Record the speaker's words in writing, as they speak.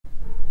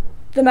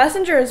The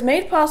Messenger is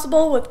made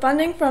possible with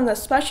funding from the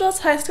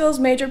Specialist High Schools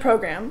Major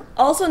Program,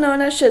 also known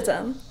as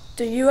SHSM.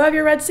 Do you have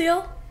your red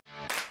seal?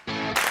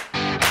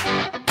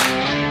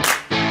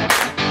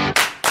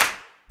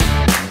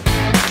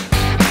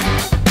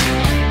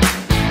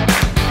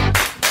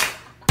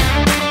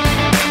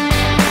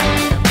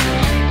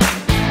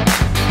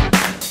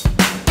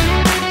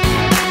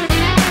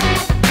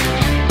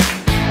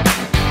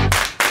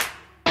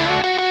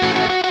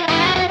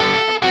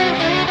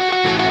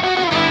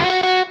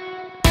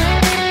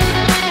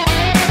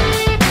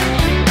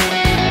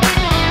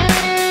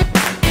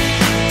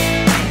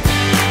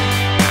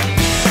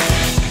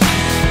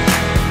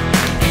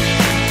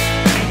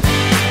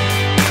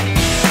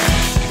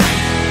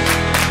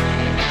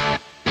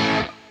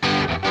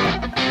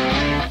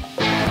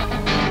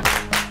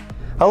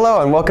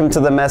 Hello and welcome to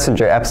The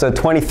Messenger, episode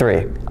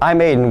 23. I'm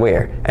Aiden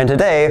Weir, and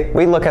today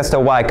we look as to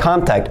why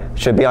CommTech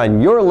should be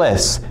on your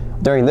list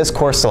during this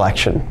course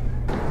selection.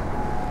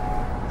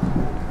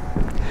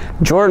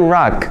 Jordan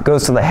Rock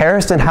goes to the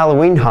Harriston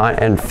Halloween Haunt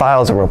and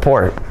files a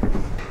report.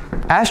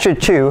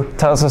 Astrid Chu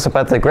tells us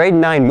about the grade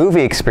 9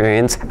 movie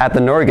experience at the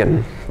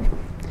Norgan.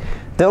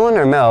 Dylan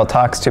Ermel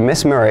talks to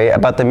Miss Murray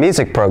about the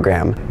music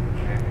program.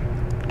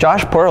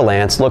 Josh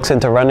Portelance looks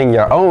into running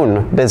your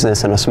own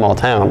business in a small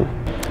town.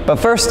 But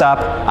first stop,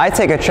 I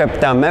take a trip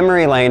down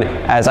memory lane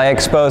as I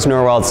expose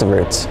Norwell's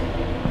roots.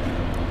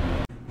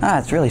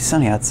 It's really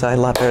sunny outside,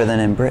 a lot better than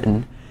in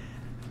Britain.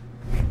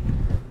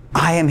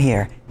 I am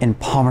here in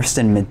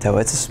Palmerston Minto.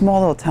 It's a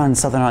small little town in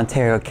southern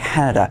Ontario,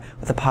 Canada,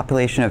 with a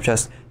population of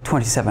just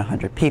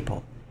 2,700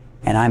 people.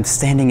 And I'm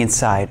standing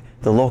inside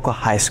the local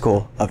high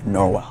school of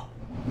Norwell.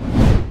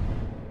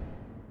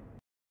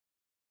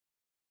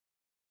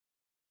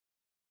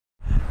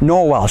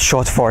 Norwell,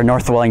 short for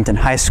North Wellington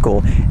High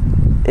School,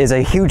 is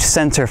a huge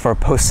center for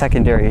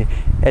post-secondary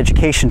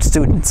education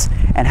students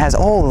and has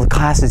all the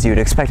classes you'd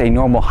expect a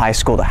normal high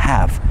school to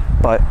have.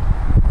 But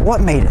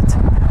what made it?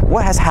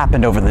 What has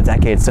happened over the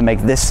decades to make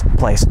this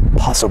place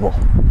possible?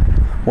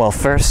 Well,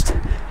 first,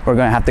 we're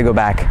going to have to go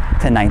back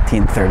to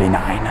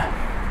 1939.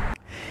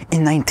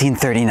 In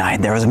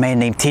 1939, there was a man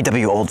named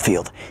T.W.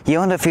 Oldfield. He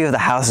owned a few of the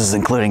houses,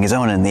 including his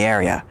own, in the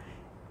area.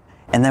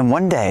 And then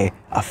one day,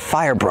 a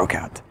fire broke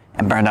out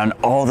and burned down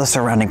all the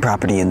surrounding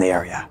property in the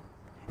area.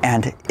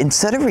 And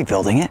instead of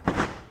rebuilding it,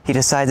 he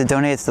decided to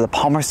donate it to the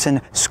Palmerston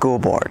School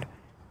Board,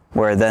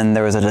 where then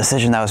there was a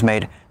decision that was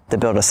made to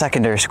build a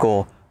secondary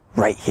school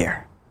right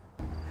here.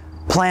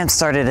 Plans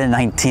started in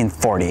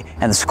 1940,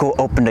 and the school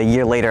opened a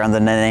year later under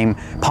the name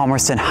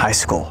Palmerston High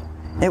School.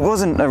 It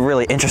wasn't a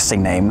really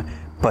interesting name,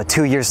 but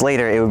 2 years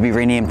later it would be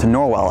renamed to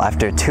Norwell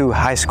after 2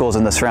 high schools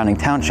in the surrounding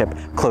township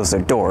closed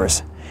their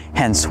doors,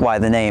 hence why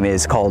the name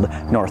is called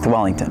North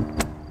Wellington.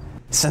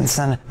 Since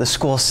then, the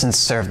school has since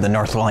served the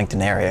North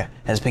Wellington area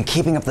and has been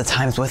keeping up the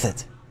times with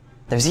it.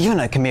 There's even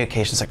a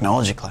communications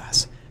technology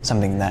class,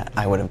 something that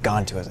I would have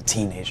gone to as a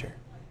teenager.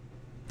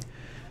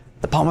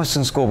 The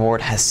Palmerston School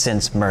Board has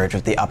since merged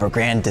with the Upper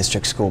Grand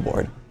District School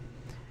Board.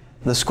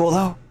 The school,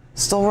 though,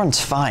 still runs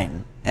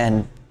fine,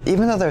 and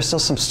even though there are still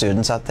some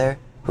students out there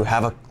who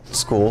have a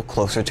school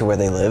closer to where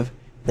they live,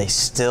 they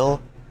still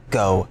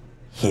go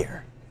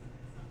here.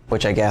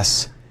 Which I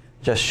guess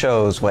just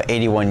shows what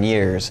 81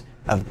 years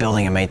of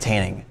building and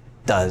maintaining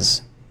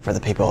does for the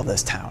people of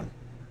this town.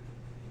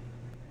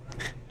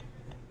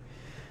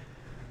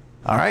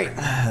 All right,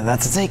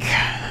 that's a take.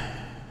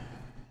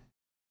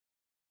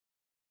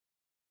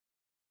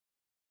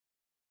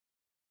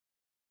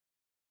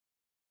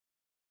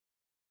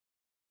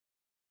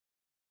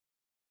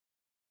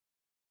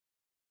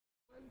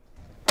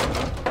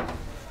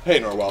 Hey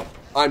Norwell,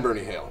 I'm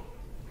Bernie Hale.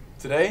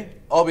 Today,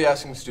 I'll be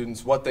asking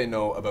students what they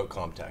know about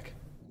CommTech.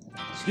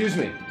 Excuse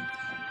me,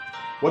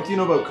 what do you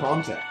know about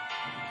CommTech?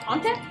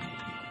 CommTech?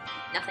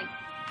 Nothing.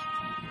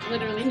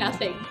 Literally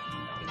nothing.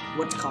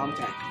 What's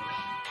CommTech?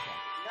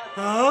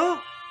 Huh?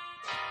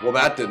 Well,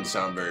 that didn't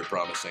sound very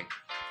promising.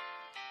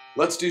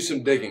 Let's do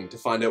some digging to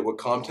find out what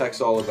CommTech's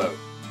all about.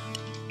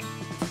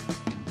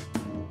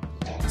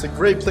 It's a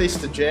great place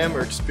to jam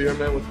or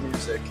experiment with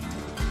music.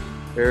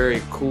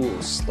 Very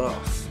cool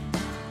stuff.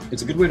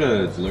 It's a good way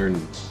to learn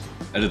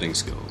editing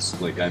skills.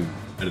 Like, I'm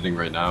editing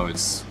right now,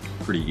 it's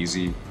pretty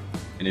easy.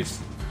 And if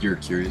you're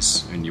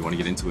curious and you want to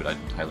get into it, I'd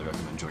highly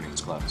recommend joining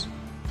this class.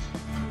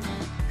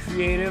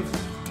 Creative,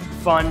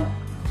 fun,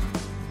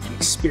 and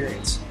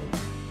experience.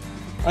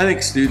 I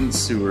think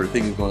students who are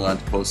thinking of going on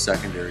to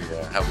post-secondary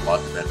have a lot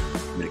of that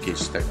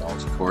communications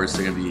technology course.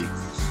 They're going to be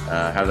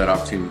have that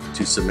opportunity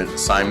to submit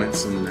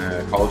assignments in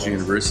college or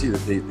university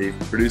that they've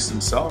produced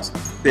themselves.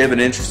 If they have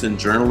an interest in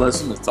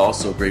journalism, it's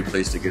also a great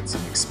place to get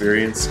some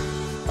experience.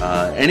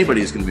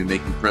 Anybody who's going to be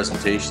making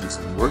presentations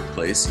in the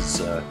workplace is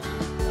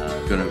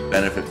going to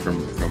benefit from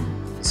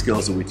the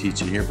skills that we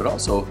teach in here, but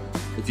also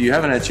if you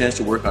haven't had a chance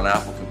to work on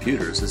Apple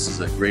computers, this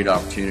is a great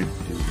opportunity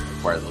to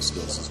acquire those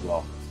skills as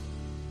well.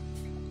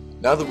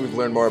 Now that we've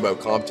learned more about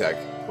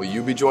CommTech, will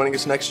you be joining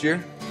us next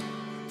year?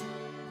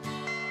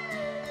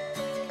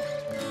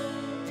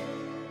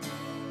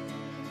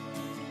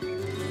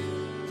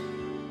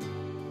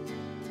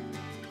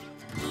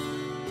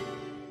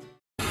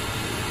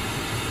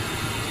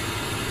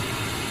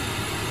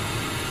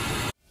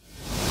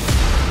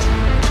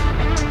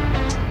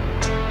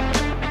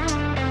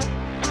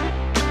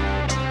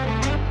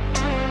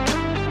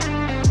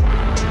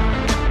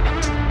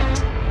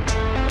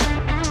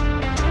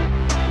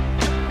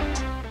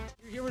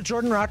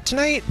 Jordan Rock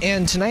tonight,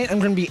 and tonight I'm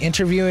going to be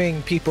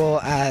interviewing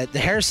people at the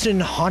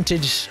Harriston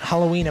Haunted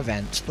Halloween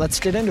event. Let's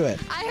get into it.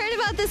 I heard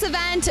about this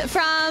event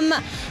from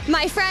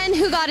my friend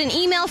who got an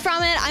email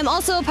from it. I'm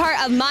also a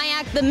part of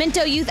MIAC, the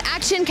Minto Youth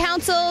Action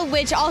Council,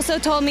 which also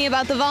told me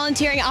about the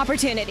volunteering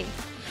opportunity.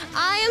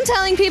 I am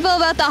telling people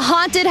about the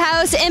haunted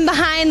house in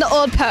behind the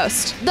old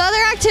post. The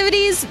other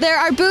activities, there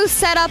are booths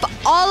set up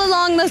all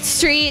along the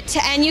street,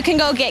 and you can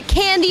go get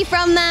candy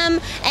from them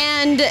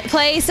and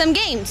play some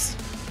games.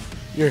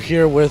 You're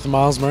here with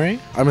Miles Murray.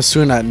 I'm a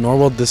student at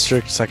Norwell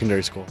District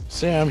Secondary School.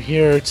 So yeah, I'm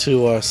here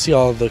to see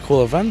all the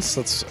cool events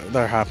that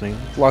are happening.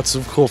 Lots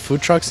of cool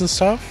food trucks and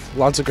stuff.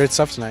 Lots of great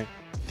stuff tonight.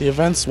 The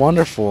event's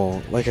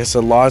wonderful. Like I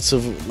said, lots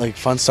of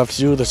fun stuff to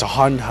do. There's a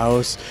haunted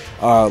house,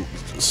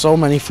 so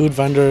many food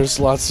vendors,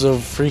 lots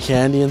of free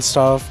candy and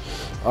stuff,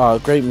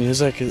 great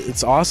music.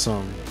 It's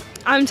awesome.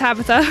 I'm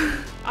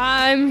Tabitha.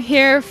 I'm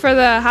here for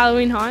the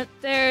Halloween Haunt.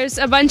 There's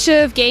a bunch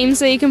of games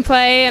that you can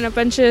play and a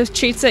bunch of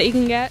treats that you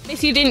can get.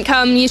 If you didn't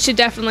come, you should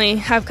definitely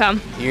have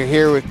come. You're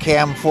here with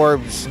Cam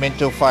Forbes,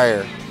 Minto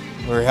Fire.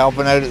 We're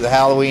helping out at the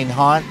Halloween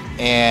Haunt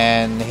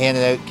and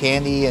handing out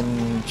candy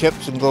and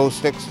chips and glow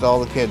sticks to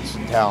all the kids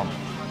in town.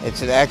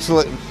 It's an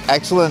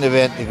excellent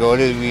event to go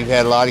to. We've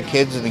had a lot of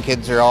kids, and the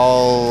kids are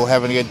all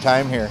having a good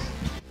time here.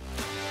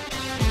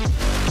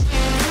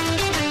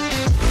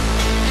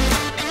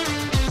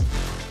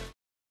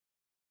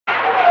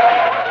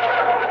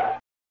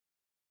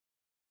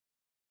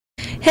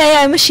 Hey,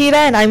 I'm Ashita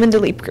and I'm in the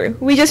LEAP crew.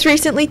 We just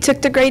recently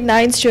took the grade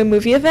 9s to a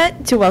movie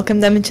event to welcome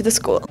them into the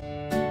school.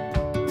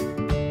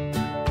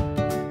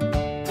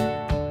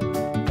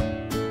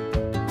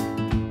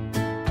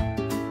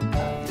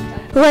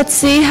 Let's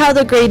see how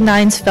the grade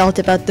 9s felt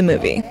about the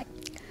movie.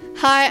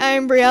 Hi,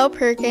 I'm Brielle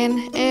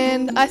Perkin,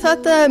 and I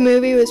thought the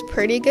movie was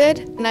pretty good,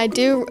 and I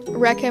do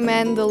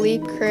recommend the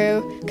LEAP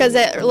crew because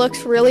it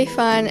looks really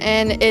fun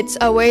and it's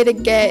a way to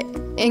get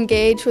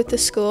engaged with the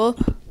school.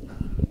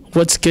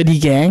 What's goody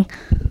gang?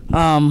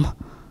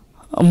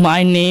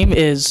 My name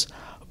is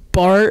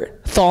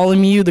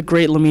Bartholomew the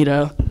Great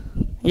Lamito.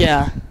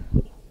 Yeah.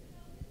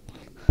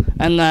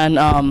 And then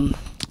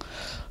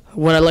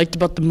what I liked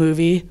about the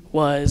movie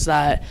was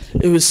that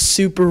it was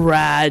super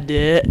rad,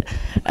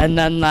 and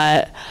then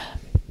that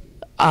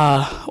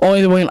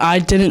only the one I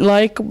didn't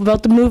like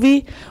about the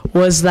movie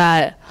was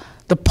that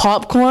the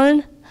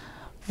popcorn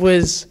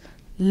was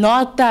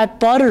not that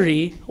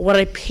buttery, what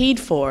I paid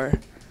for.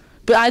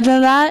 But other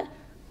than that,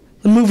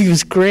 the movie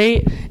was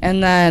great,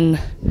 and then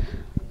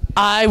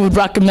I would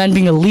recommend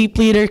being a LEAP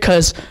leader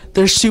because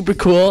they're super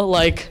cool,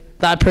 like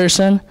that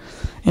person.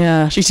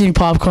 Yeah, she's eating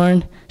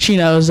popcorn. She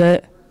knows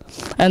it.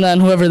 And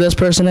then whoever this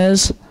person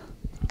is,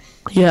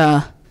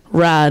 yeah,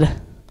 rad.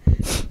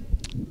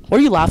 What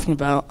are you laughing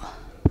about?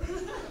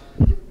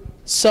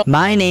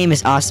 My name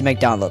is Austin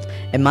McDonald,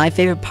 and my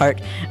favorite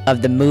part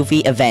of the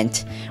movie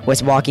event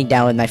was walking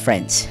down with my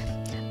friends.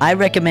 I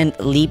recommend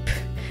LEAP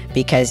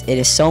because it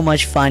is so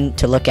much fun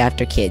to look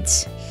after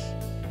kids.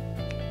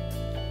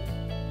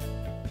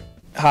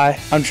 Hi,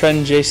 I'm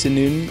Trenton Jason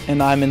Newton,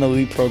 and I'm in the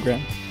LEAP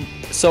program.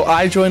 So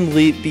I joined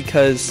LEAP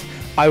because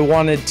I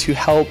wanted to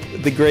help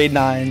the grade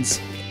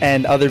 9s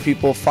and other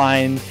people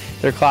find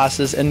their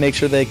classes and make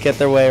sure they get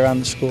their way around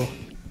the school.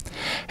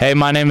 Hey,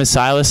 my name is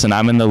Silas, and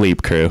I'm in the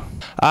LEAP crew.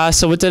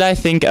 So what did I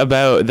think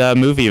about the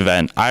movie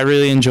event? I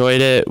really enjoyed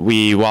it.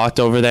 We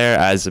walked over there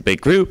as a big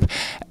group,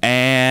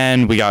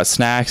 and we got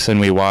snacks, and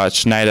we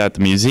watched Night at the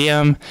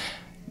Museum.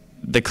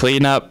 The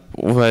cleanup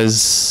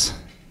was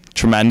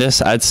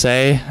tremendous, I'd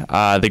say.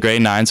 The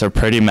grade 9s are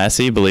pretty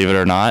messy, believe it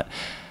or not.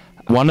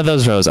 One of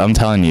those rows, I'm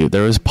telling you,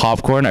 there was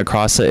popcorn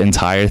across the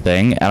entire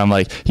thing, and I'm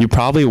like, you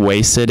probably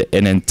wasted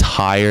an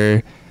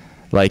entire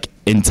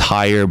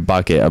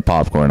bucket of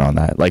popcorn on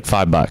that, like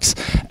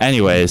 $5.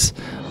 Anyways.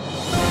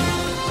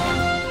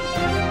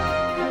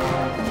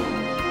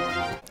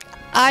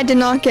 I did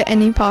not get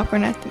any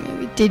popcorn at the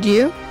movie. Did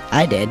you?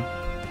 I did.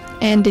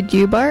 And did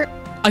you, Bart?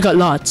 I got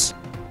lots.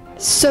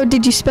 So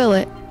did you spill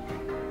it?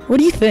 What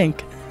do you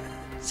think?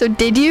 So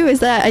did you? Is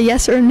that a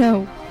yes or a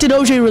no? Did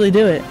OJ really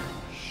do it?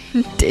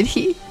 Did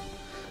he?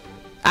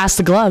 Ask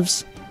the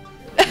gloves.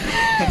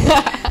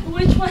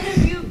 Which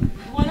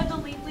one of the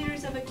LEAP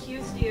leaders have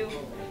accused you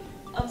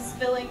of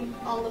spilling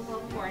all the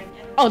popcorn?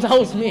 Oh, that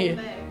was me.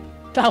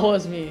 That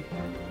was me.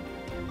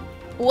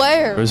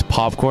 Where? There was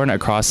popcorn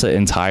across the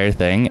entire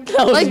thing.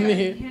 That was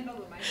me.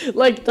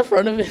 Like the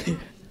front of it.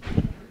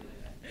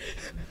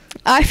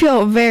 I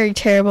feel very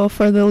terrible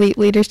for the LEAP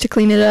leaders to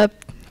clean it up.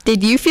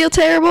 Did you feel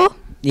terrible?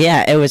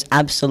 Yeah, it was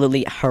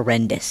absolutely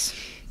horrendous.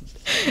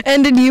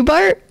 And did you,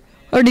 Bart?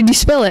 Or did you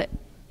spill it?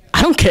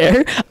 I don't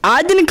care.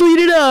 I didn't clean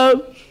it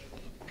up.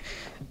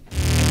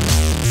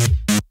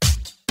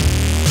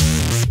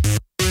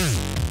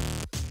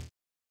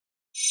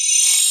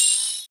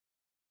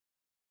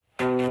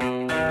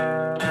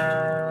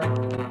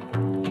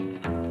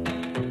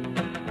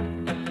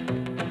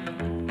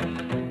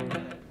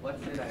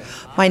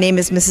 My name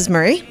is Mrs.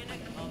 Murray.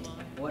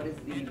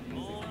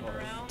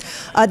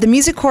 The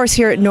music course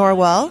here at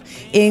Norwell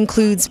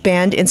includes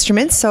band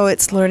instruments, so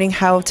it's learning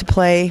how to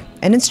play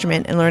an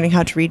instrument and learning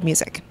how to read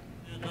music.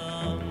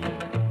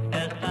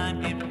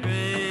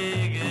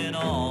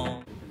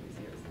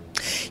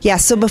 Yeah,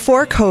 so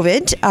before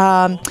COVID,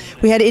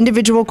 we had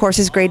individual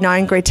courses, grade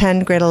 9, grade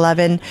 10, grade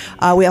 11.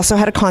 We also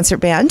had a concert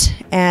band,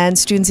 and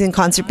students in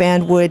concert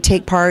band would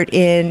take part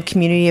in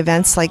community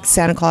events like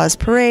Santa Claus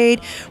Parade.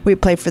 We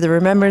would play for the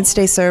Remembrance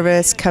Day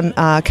service,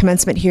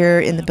 commencement here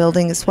in the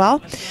building as well.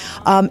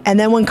 And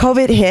then when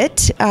COVID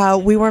hit,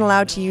 we weren't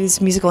allowed to use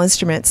musical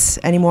instruments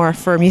anymore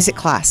for music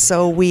class,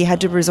 so we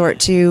had to resort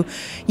to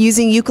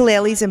using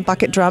ukuleles and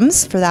bucket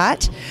drums for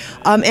that.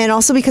 And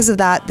also because of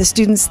that, the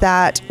students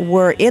that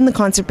were in the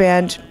concert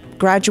band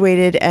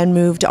graduated and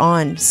moved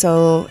on.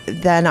 So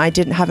then I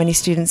didn't have any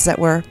students that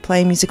were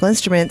playing musical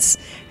instruments,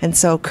 and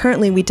so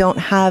currently we don't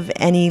have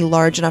any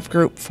large enough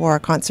group for a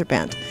concert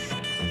band.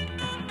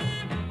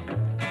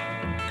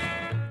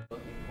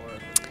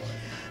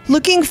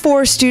 Looking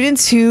for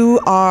students who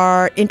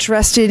are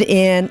interested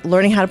in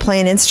learning how to play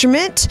an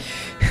instrument,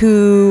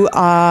 who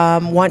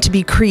want to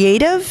be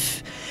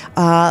creative,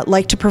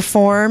 like to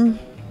perform,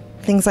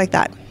 things like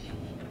that.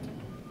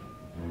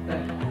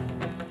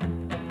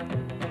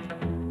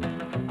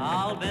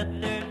 I'll bet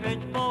there's rich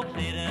folks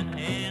sitting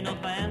in a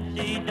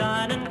fancy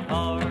dining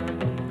car.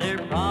 They're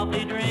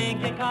probably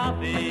drinking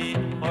coffee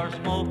or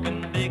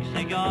smoking big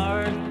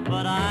cigars.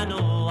 But I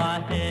know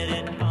I had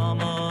it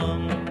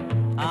coming.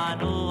 I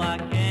know I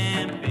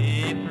can't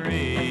be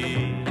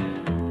free.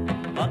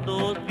 But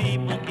those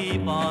people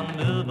keep on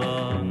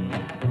moving,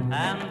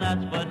 and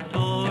that's what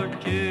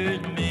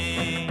tortures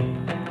me.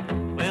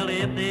 Well,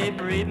 if they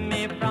freed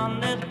me from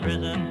this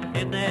prison,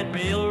 if that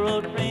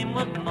railroad train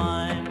was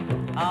mine,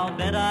 I'll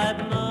bet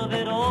I'd move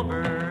it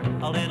over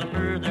a little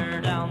further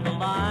down the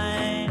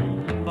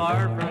line,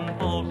 far from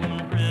Folsom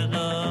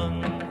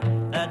Prison.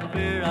 That's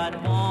where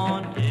I'd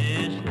want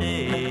to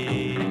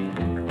stay,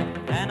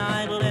 and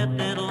I'd let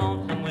that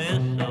lonesome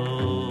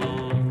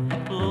whistle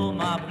blow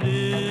my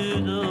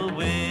blues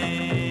away.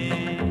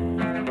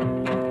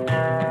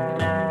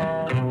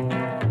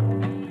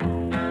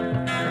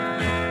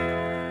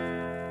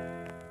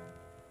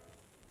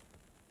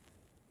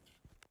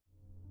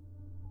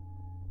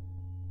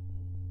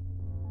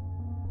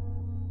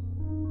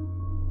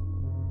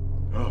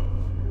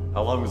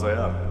 How long was I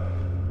out?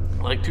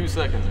 Like 2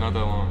 seconds, not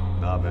that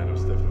long. Nah, man, it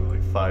was definitely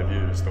like 5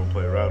 years. Don't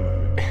play around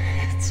with me.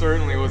 It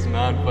certainly was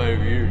not 5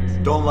 years.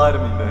 Don't lie to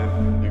me,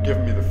 man. You're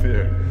giving me the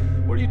fear.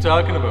 What are you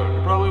talking about?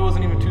 It probably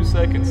wasn't even 2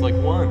 seconds, like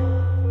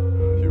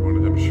 1. You're one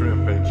of them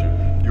shrimp, ain't you?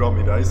 You want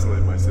me to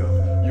isolate myself.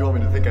 You want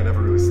me to think I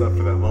never really slept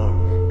for that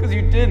long. Because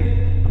you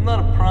didn't. I'm not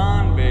a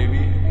prawn, baby.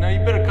 Now you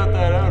better cut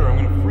that out or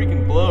I'm gonna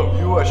freaking blow.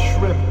 You are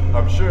shrimp.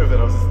 I'm sure of it.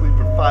 I was asleep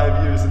for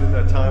 5 years, and in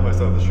that time I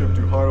saw the shrimp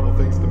do horrible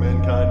things to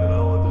mankind and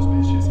all other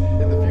species.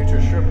 In the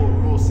future, shrimp will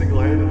rule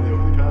single-handedly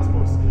over the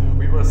cosmos.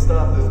 We must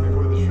stop this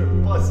before the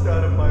shrimp bust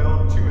out of my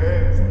own 2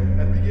 hands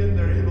and begin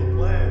their evil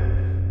plan.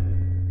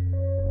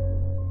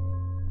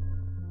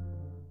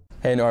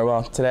 Hey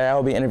Norwell, today I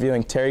will be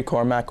interviewing Terry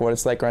Cormack what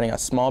it's like running a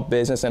small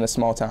business in a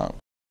small town.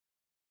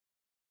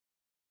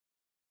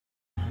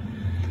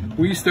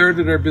 We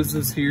started our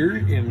business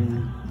here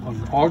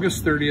on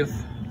August 30th,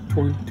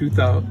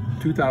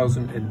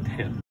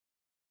 2010.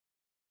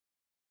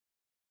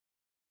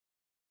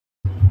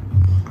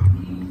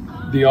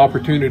 The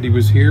opportunity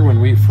was here when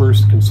we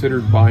first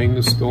considered buying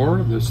the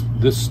store.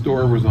 This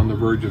store was on the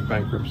verge of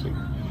bankruptcy,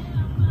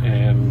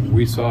 and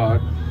we saw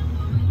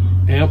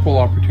ample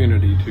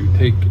opportunity to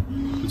take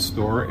the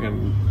store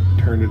and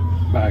turn it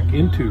back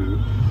into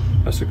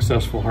a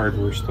successful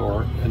hardware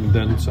store and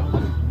then some.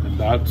 And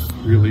that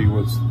really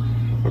was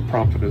what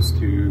prompted us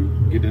to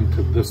get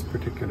into this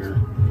particular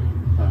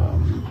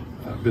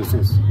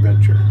business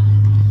venture.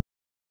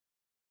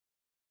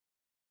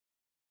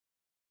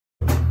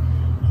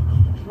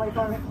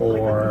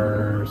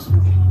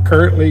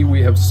 Currently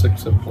we have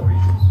 6 employees.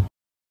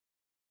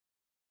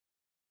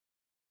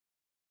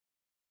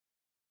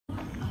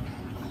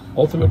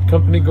 Ultimate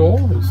company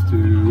goal is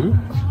to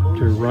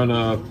run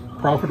a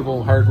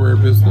profitable hardware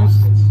business,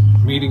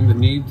 meeting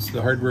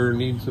the hardware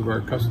needs of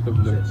our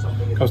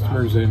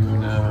customers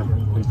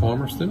in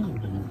Palmerston,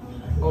 and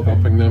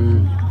helping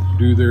them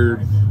do their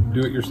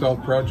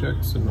do-it-yourself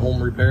projects and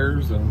home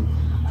repairs and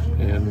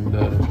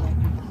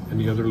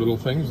any other little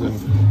things,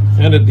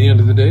 and at the end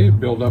of the day,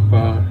 build up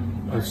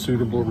a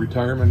suitable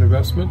retirement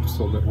investment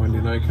so that Wendy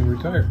and I can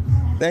retire.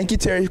 Thank you,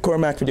 Terry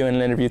Cormack, for doing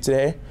an interview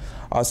today.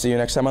 I'll see you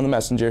next time on The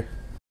Messenger.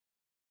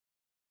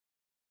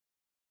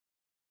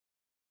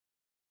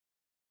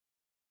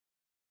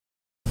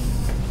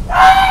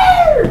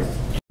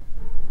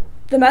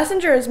 The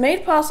Messenger is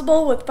made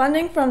possible with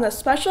funding from the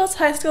Specialist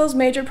High Skills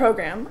Major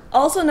Program,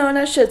 also known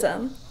as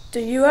SHSM.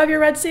 Do you have your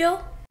red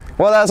seal?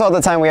 Well, that's all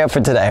the time we have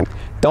for today.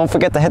 Don't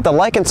forget to hit the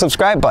like and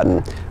subscribe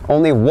button.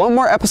 Only one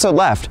more episode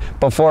left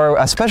before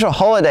a special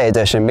holiday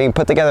edition being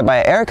put together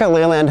by Erica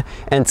Leland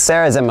and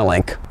Sarah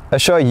Zimmerlink. A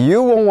show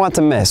you won't want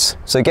to miss,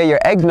 so get your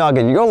eggnog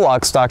and your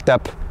log stocked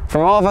up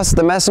From all of us at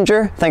The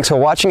Messenger, thanks for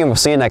watching and we'll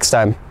see you next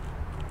time.